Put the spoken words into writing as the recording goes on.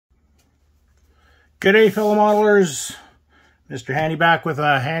Good day, fellow modelers. Mr. Handy back with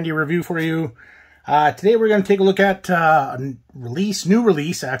a handy review for you. Today we're going to take a look at a new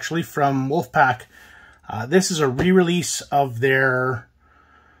release actually from Wolfpack. This is a re-release of their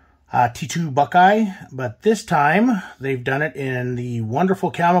T2 Buckeye, but this time they've done it in the wonderful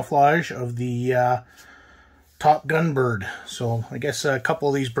camouflage of the Top Gun bird. So I guess a couple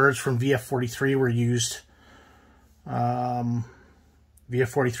of these birds from VF-43 were used.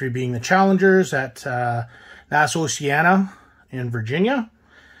 VF-43 being the Challengers at NASA Oceana in Virginia.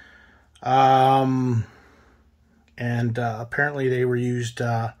 And apparently they were used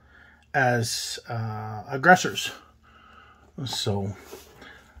as aggressors. So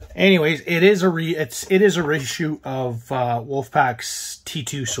anyways, it is a reissue of Wolfpack's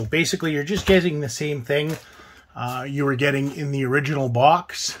T2. So basically you're just getting the same thing you were getting in the original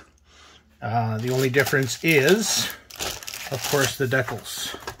box. The only difference is, of course, the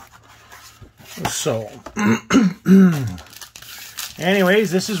decals. So,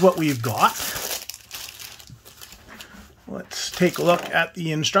 anyways, this is what we've got. Let's take a look at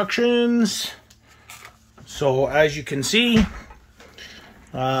the instructions. So, as you can see,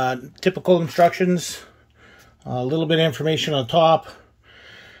 typical instructions, a little bit of information on top,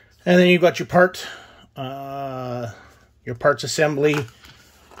 and then you've got your parts assembly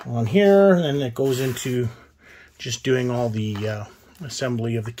on here, and then it goes into just doing all the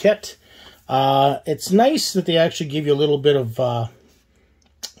assembly of the kit. It's nice that they actually give you a little bit of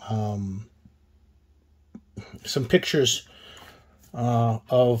some pictures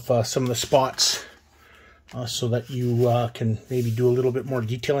of some of the spots so that you can maybe do a little bit more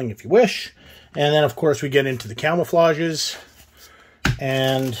detailing if you wish. And then of course we get into the camouflages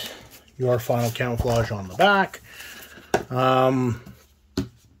and your final camouflage on the back.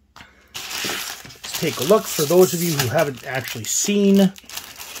 Take a look for those of you who haven't actually seen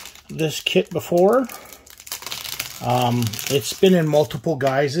this kit before. It's been in multiple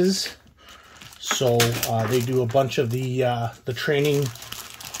guises, so they do a bunch of the training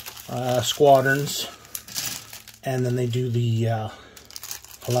squadrons, and then they do the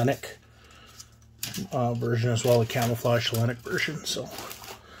Hellenic version as well, the camouflage Hellenic version. So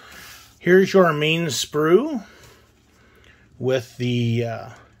here's your main sprue with the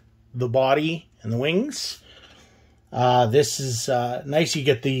body and the wings. This is nice. You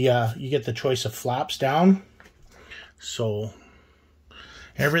get the choice of flaps down, so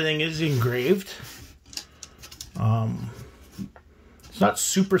everything is engraved. It's not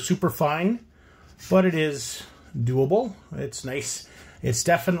super fine, but it is doable. It's nice. It's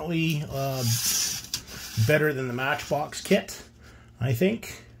definitely better than the Matchbox kit, I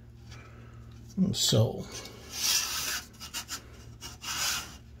think. So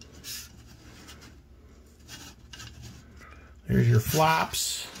there's your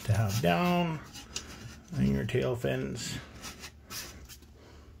flaps to have down, and your tail fins.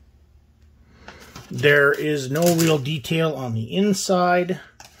 There is no real detail on the inside.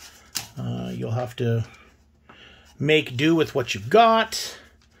 You'll have to make do with what you've got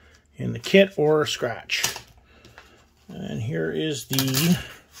in the kit or scratch. And here is the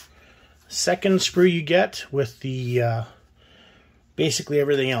second sprue you get with the basically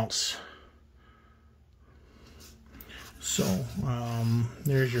everything else. So,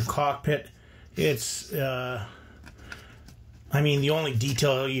 there's your cockpit. It's, I mean, the only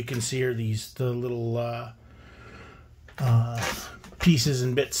detail you can see are the little pieces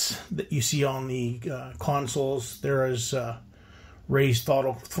and bits that you see on the consoles. There is raised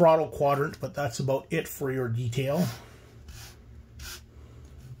throttle quadrant, but that's about it for your detail.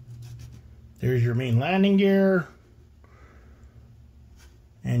 There's your main landing gear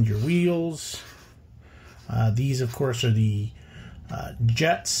and your wheels. These, of course, are the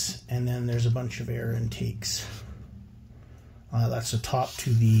jets, and then there's a bunch of air intakes. That's the top to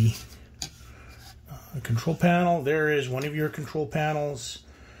the control panel. There is one of your control panels.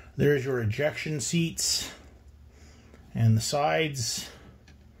 There's your ejection seats and the sides.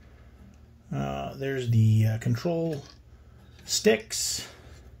 There's the control sticks.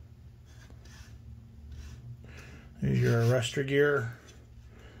 There's your arrestor gear.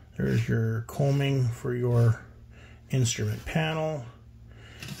 There's your combing for your instrument panel.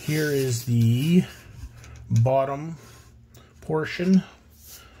 Here is the bottom portion.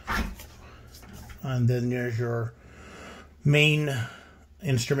 And then there's your main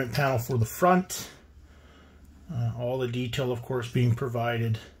instrument panel for the front. All the detail, of course, being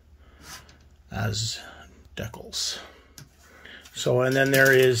provided as decals. So, and then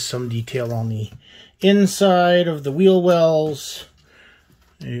there is some detail on the inside of the wheel wells.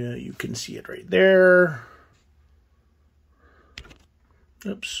 You can see it right there.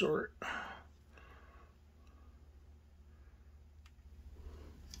 Oops, sorry.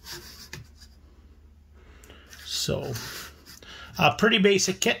 So, a pretty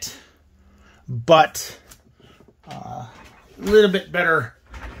basic kit, but a little bit better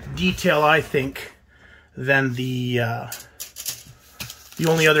detail, I think, than the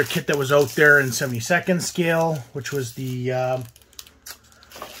only other kit that was out there in 72nd scale, which was the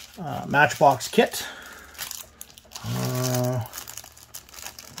Matchbox kit. I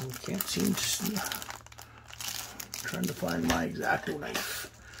can't seem to see. I'm trying to find my X-Acto knife.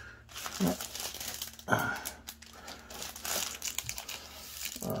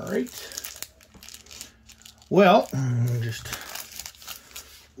 All right. Well, just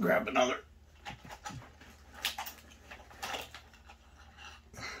grab another.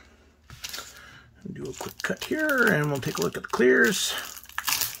 Do a quick cut here, and we'll take a look at the clears.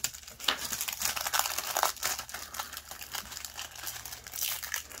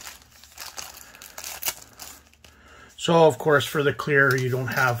 So, of course, for the clear, you don't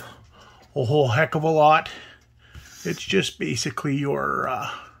have a whole heck of a lot. It's just basically your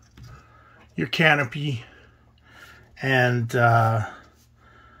canopy and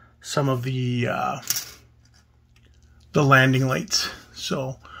some of the landing lights.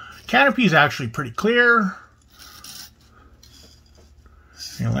 So, canopy is actually pretty clear.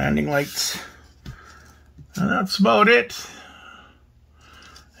 Your landing lights, and that's about it.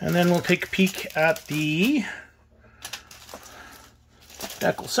 And then we'll take a peek at the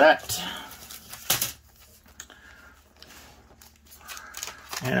decal set.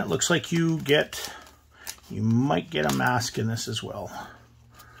 And it looks like you might get a mask in this as well.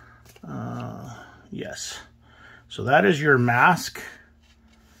 Yes. So that is your mask,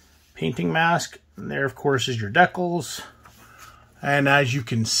 painting mask. And there, of course, is your decals. And as you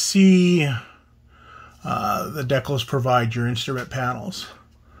can see, the decals provide your instrument panels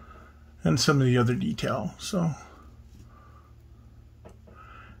and some of the other detail. So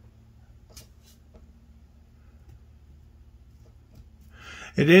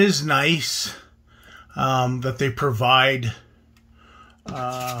it is nice that they provide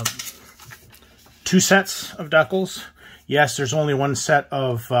 2 sets of decals. Yes, there's only 1 set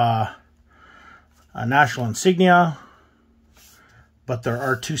of national insignia, but there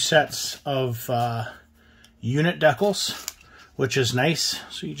are 2 sets of unit decals, which is nice.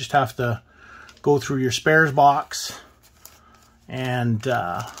 So you just have to go through your spares box and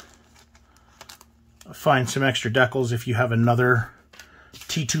find some extra decals if you have another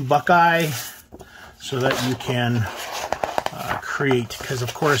T2 Buckeye, so that you can create, because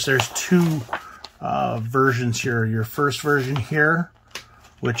of course there's 2 versions here. Your first version here,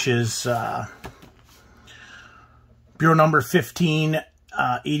 which is bureau number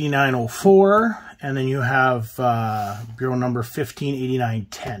 158904, and then you have bureau number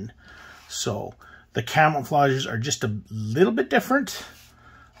 158910. So the camouflages are just a little bit different,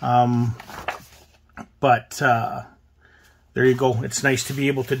 but there you go. It's nice to be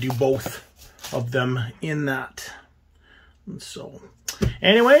able to do both of them in that. And so,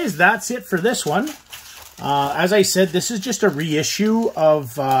 anyways, that's it for this one. As I said, this is just a reissue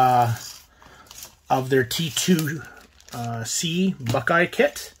of their T-2C Buckeye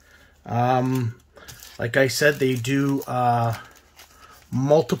kit. Like I said, they do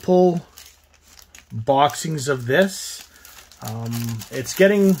multiple boxings of this. It's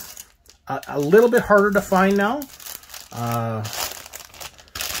getting a little bit harder to find now.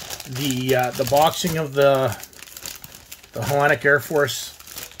 The boxing of the Hellenic Air Force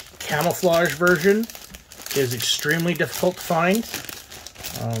camouflage version is extremely difficult to find.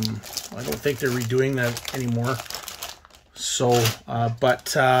 I don't think they're redoing that anymore. So,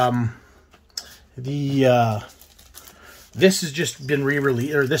 this has just been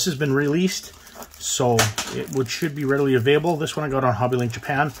re-released, or this has been released, so it should be readily available. This one I got on HobbyLink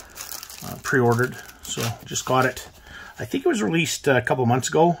Japan, pre-ordered, so just got it. I think it was released a couple months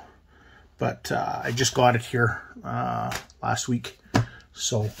ago, but I just got it here last week.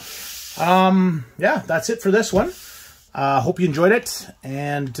 So, yeah, that's it for this one. Hope you enjoyed it,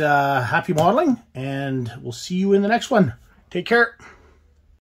 and happy modeling, and we'll see you in the next one. Take care.